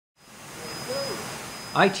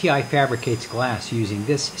ITI fabricates glass using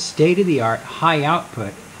this state-of-the-art high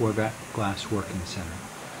output for glass working center.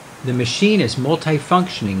 The machine is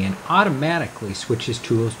multifunctioning and automatically switches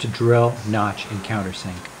tools to drill, notch, and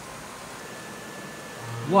countersink.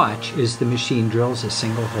 Watch as the machine drills a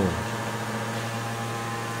single hole.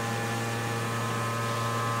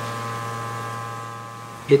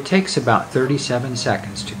 It takes about 37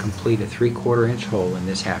 seconds to complete a 3/4 inch hole in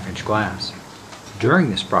this 1/2 inch glass.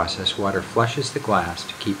 During this process, water flushes the glass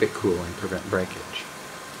to keep it cool and prevent breakage.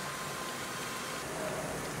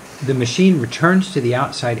 The machine returns to the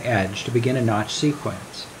outside edge to begin a notch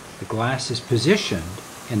sequence. The glass is positioned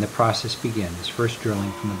and the process begins, first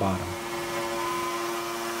drilling from the bottom.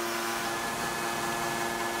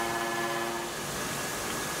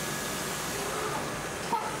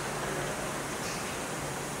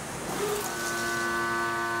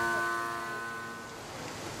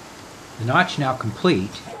 The notch now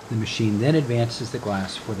complete, the machine then advances the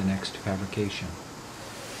glass for the next fabrication.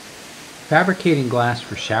 Fabricating glass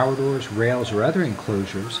for shower doors, rails, or other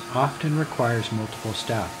enclosures often requires multiple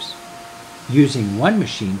steps. Using one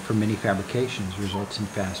machine for many fabrications results in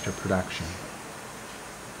faster production.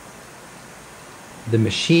 The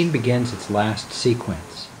machine begins its last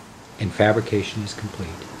sequence, and fabrication is complete.